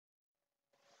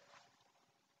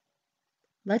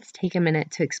let's take a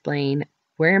minute to explain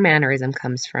where Mannerism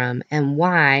comes from and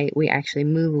why we actually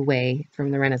move away from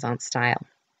the Renaissance style.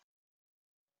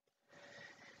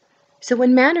 So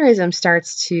when Mannerism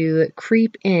starts to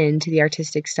creep into the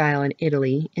artistic style in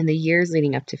Italy in the years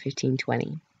leading up to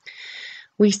 1520,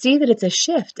 we see that it's a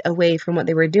shift away from what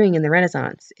they were doing in the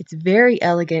Renaissance. It's very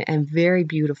elegant and very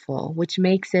beautiful, which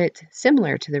makes it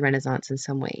similar to the Renaissance in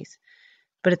some ways.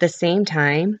 But at the same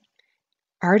time,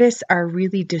 artists are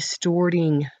really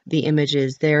distorting the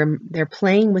images. They're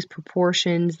playing with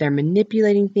proportions, they're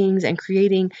manipulating things and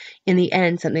creating, in the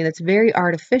end, something that's very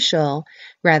artificial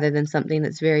rather than something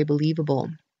that's very believable.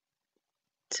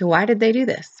 So why did they do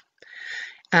this?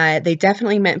 They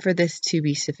definitely meant for this to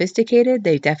be sophisticated.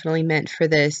 They definitely meant for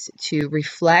this to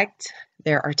reflect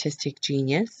their artistic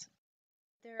genius.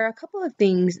 There are a couple of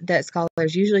things that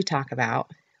scholars usually talk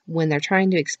about when they're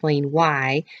trying to explain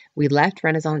why we left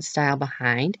Renaissance style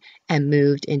behind and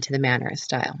moved into the Mannerist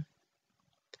style.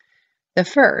 The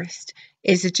first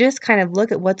is to just kind of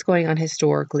look at what's going on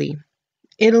historically.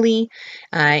 Italy,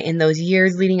 in those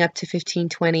years leading up to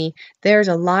 1520, there's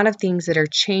a lot of things that are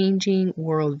changing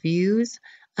worldviews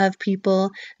of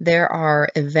people. There are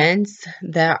events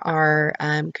that are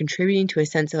contributing to a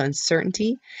sense of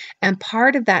uncertainty, and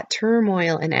part of that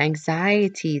turmoil and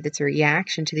anxiety that's a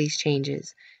reaction to these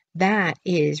changes, that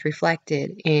is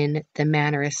reflected in the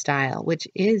Mannerist style, which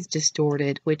is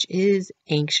distorted, which is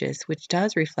anxious, which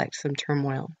does reflect some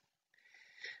turmoil.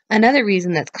 Another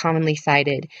reason that's commonly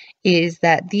cited is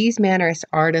that these Mannerist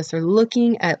artists are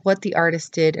looking at what the artists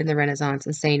did in the Renaissance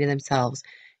and saying to themselves,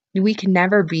 we can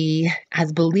never be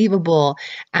as believable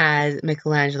as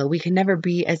Michelangelo. We can never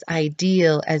be as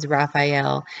ideal as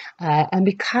Raphael. And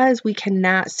because we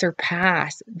cannot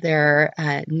surpass their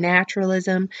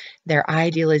naturalism, their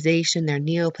idealization, their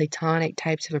Neoplatonic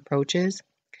types of approaches,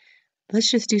 let's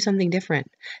just do something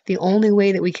different. The only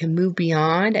way that we can move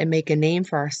beyond and make a name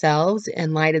for ourselves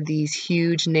in light of these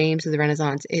huge names of the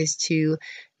Renaissance is to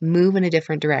move in a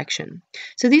different direction.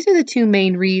 So these are the two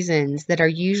main reasons that are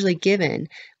usually given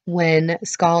when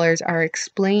scholars are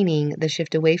explaining the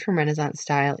shift away from Renaissance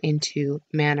style into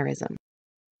Mannerism.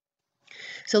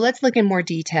 So let's look in more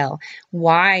detail.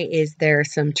 Why is there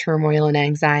some turmoil and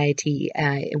anxiety?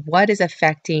 What is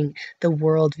affecting the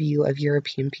worldview of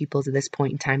European peoples at this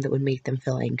point in time that would make them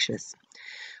feel anxious?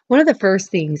 One of the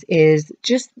first things is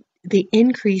just the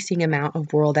increasing amount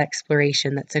of world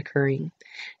exploration that's occurring.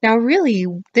 Now, really,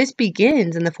 this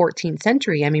begins in the 14th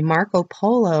century. I mean, Marco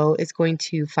Polo is going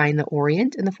to find the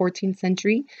Orient in the 14th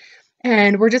century.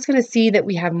 And we're just going to see that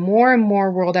we have more and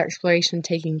more world exploration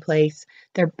taking place.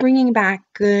 They're bringing back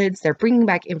goods, they're bringing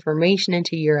back information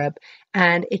into Europe,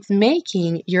 and it's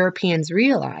making Europeans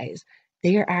realize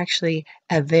they are actually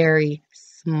a very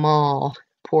small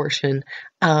portion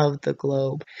of the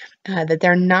globe, that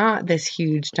they're not this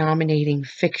huge dominating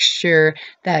fixture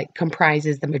that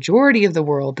comprises the majority of the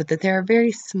world, but that they're a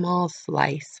very small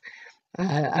slice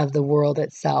of the world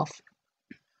itself.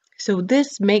 So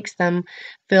this makes them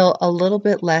feel a little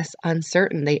bit less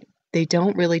uncertain. They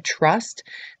don't really trust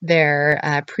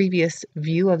their previous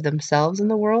view of themselves in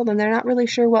the world, and they're not really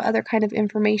sure what other kind of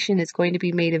information is going to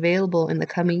be made available in the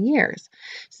coming years.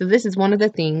 So this is one of the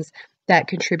things that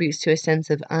contributes to a sense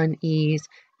of unease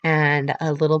and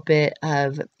a little bit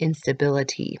of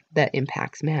instability that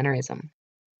impacts Mannerism.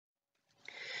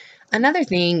 Another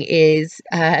thing is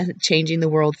changing the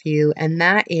worldview, and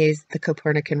that is the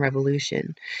Copernican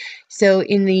revolution. So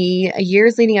in the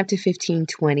years leading up to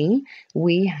 1520,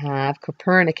 we have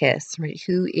Copernicus, right,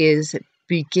 who is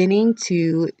beginning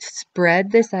to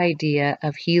spread this idea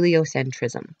of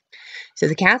heliocentrism. So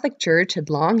the Catholic Church had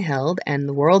long held, and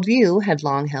the worldview had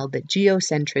long held, that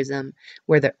geocentrism,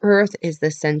 where the earth is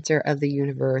the center of the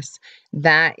universe,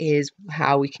 that is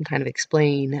how we can kind of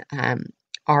explain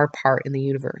our part in the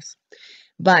universe.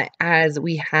 But as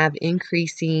we have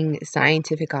increasing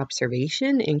scientific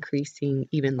observation, increasing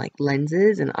even like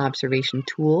lenses and observation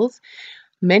tools,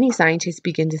 many scientists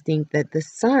begin to think that the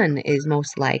sun is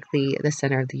most likely the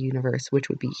center of the universe, which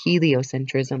would be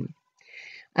heliocentrism.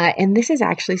 And this is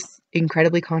actually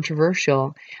incredibly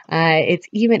controversial. It's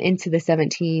even into the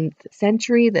 17th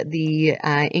century that the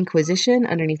Inquisition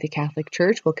underneath the Catholic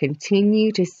Church will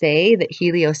continue to say that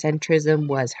heliocentrism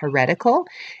was heretical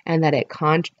and that it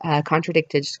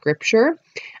contradicted Scripture.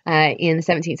 In the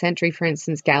 17th century, for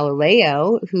instance,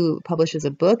 Galileo, who publishes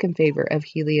a book in favor of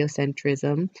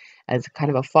heliocentrism as kind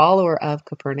of a follower of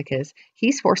Copernicus,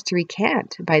 he's forced to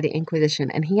recant by the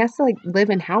Inquisition, and he has to live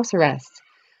in house arrest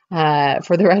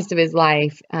for the rest of his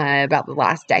life, about the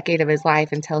last decade of his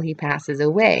life until he passes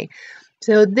away.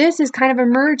 So this is kind of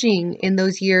emerging in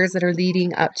those years that are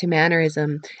leading up to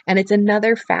Mannerism, and it's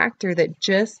another factor that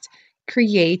just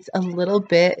creates a little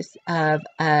bit of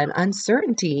an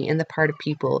uncertainty in the part of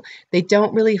people. They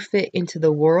don't really fit into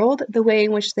the world the way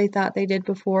in which they thought they did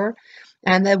before,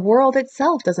 and the world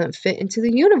itself doesn't fit into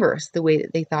the universe the way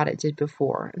that they thought it did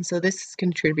before. And so this is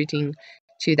contributing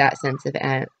to that sense of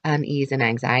unease and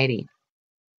anxiety.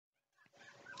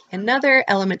 Another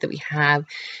element that we have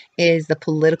is the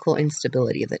political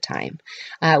instability of the time.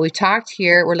 We've talked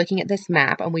here, we're looking at this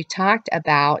map, and we talked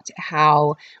about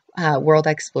how world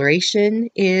exploration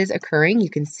is occurring. You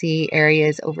can see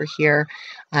areas over here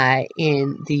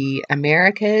in the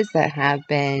Americas that have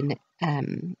been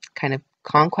kind of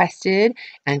conquested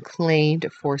and claimed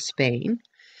for Spain.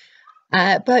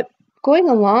 But going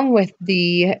along with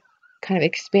the kind of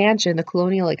expansion, the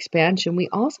colonial expansion, we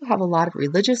also have a lot of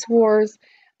religious wars,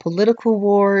 political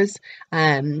wars,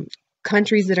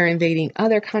 countries that are invading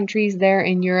other countries there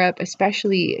in Europe,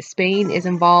 especially Spain is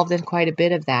involved in quite a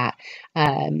bit of that.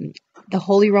 The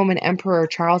Holy Roman Emperor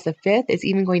Charles V is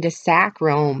even going to sack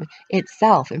Rome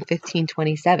itself in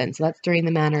 1527. So that's during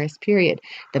the Mannerist period.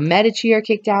 The Medici are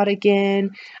kicked out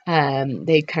again.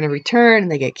 They kind of return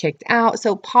and they get kicked out.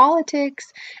 So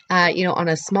politics, on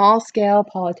a small scale,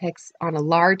 politics on a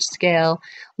large scale,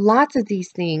 lots of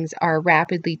these things are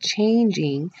rapidly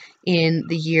changing in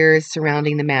the years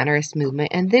surrounding the Mannerist movement.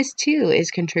 And this too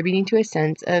is contributing to a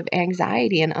sense of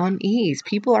anxiety and unease.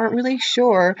 People aren't really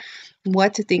sure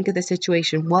what to think of the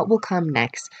situation, what will come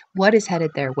next, what is headed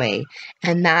their way.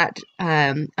 And that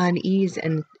unease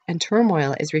and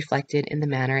turmoil is reflected in the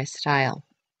Mannerist style.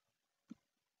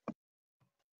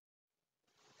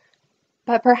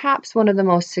 But perhaps one of the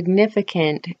most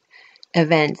significant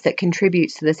events that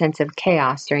contributes to the sense of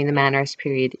chaos during the Mannerist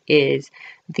period is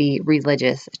the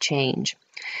religious change.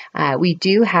 We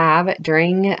do have,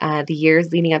 during the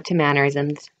years leading up to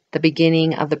Mannerisms, the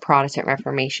beginning of the Protestant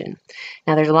Reformation.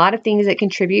 Now, there's a lot of things that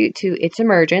contribute to its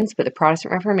emergence, but the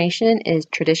Protestant Reformation is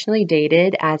traditionally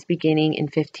dated as beginning in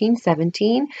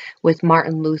 1517 with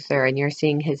Martin Luther, and you're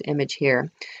seeing his image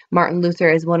here. Martin Luther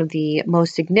is one of the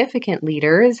most significant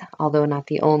leaders, although not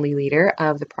the only leader,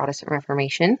 of the Protestant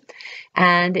Reformation,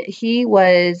 and he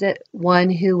was one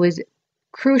who was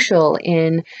crucial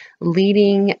in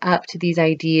leading up to these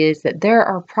ideas that there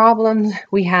are problems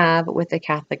we have with the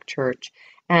Catholic Church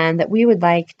and that we would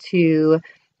like to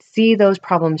see those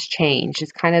problems change.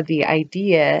 Is kind of the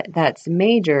idea that's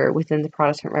major within the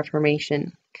Protestant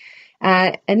Reformation.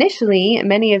 Initially,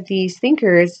 many of these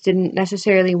thinkers didn't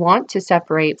necessarily want to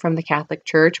separate from the Catholic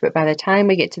Church, but by the time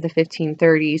we get to the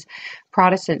 1530s,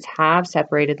 Protestants have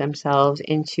separated themselves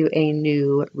into a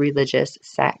new religious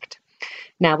sect.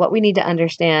 Now, what we need to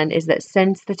understand is that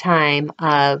since the time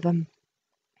of the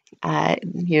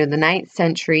 9th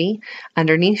century,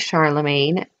 underneath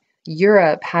Charlemagne,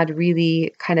 Europe had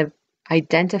really kind of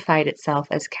identified itself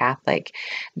as Catholic.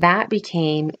 That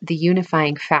became the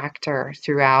unifying factor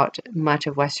throughout much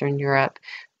of Western Europe,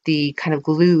 the kind of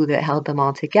glue that held them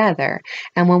all together.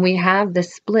 And when we have the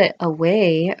split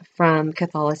away from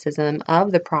Catholicism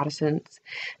of the Protestants,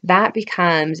 that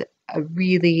becomes a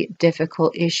really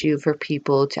difficult issue for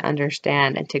people to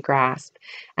understand and to grasp.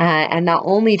 And not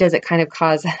only does it kind of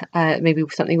cause maybe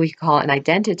something we could call an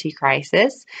identity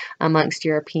crisis amongst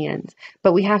Europeans,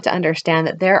 but we have to understand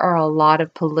that there are a lot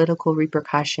of political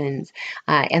repercussions.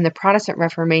 And the Protestant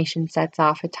Reformation sets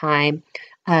off a time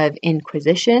of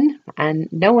inquisition, and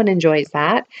no one enjoys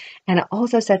that. And it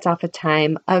also sets off a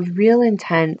time of real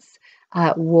intense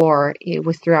war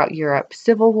was throughout Europe.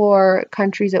 Civil war,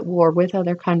 countries at war with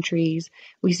other countries.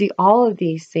 We see all of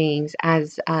these things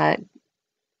as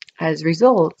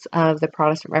results of the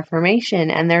Protestant Reformation,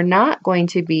 and they're not going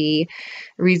to be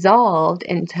resolved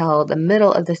until the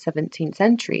middle of the 17th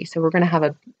century. So we're going to have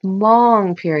a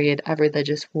long period of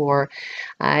religious war.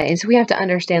 And so we have to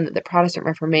understand that the Protestant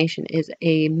Reformation is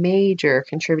a major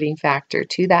contributing factor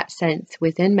to that sense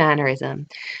within Mannerism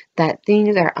that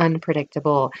things are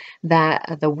unpredictable,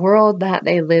 that the world that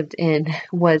they lived in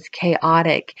was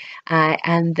chaotic.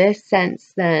 And this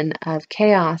sense then of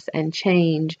chaos and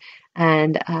change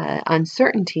and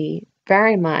uncertainty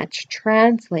very much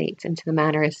translates into the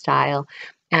Mannerist style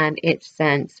and its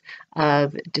sense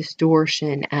of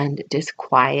distortion and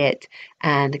disquiet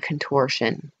and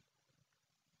contortion.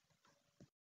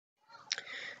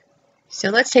 So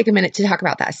let's take a minute to talk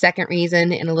about that second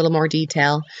reason in a little more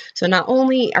detail. So not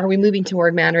only are we moving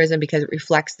toward Mannerism because it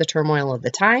reflects the turmoil of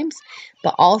the times,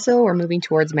 but also we're moving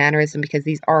towards Mannerism because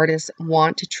these artists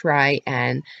want to try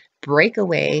and break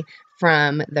away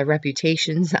from the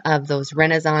reputations of those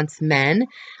Renaissance men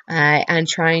and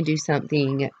try and do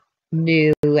something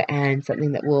new and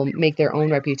something that will make their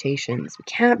own reputations. We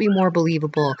can't be more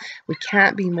believable. We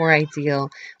can't be more ideal.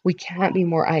 We can't be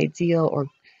more ideal or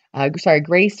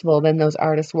graceful than those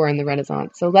artists were in the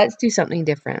Renaissance. So let's do something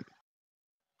different.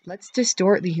 Let's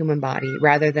distort the human body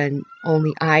rather than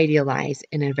only idealize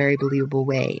in a very believable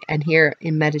way. And here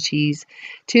in Medici's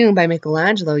tomb by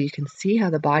Michelangelo, you can see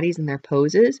how the bodies and their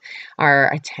poses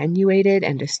are attenuated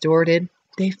and distorted.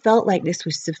 They felt like this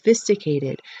was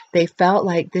sophisticated. They felt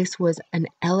like this was an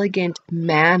elegant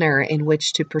manner in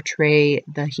which to portray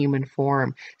the human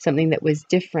form, something that was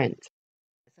different,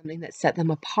 something that set them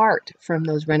apart from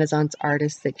those Renaissance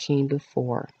artists that came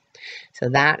before. So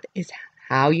that is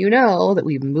how you know that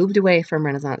we've moved away from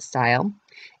Renaissance style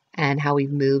and how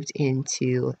we've moved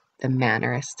into the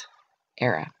Mannerist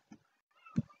era.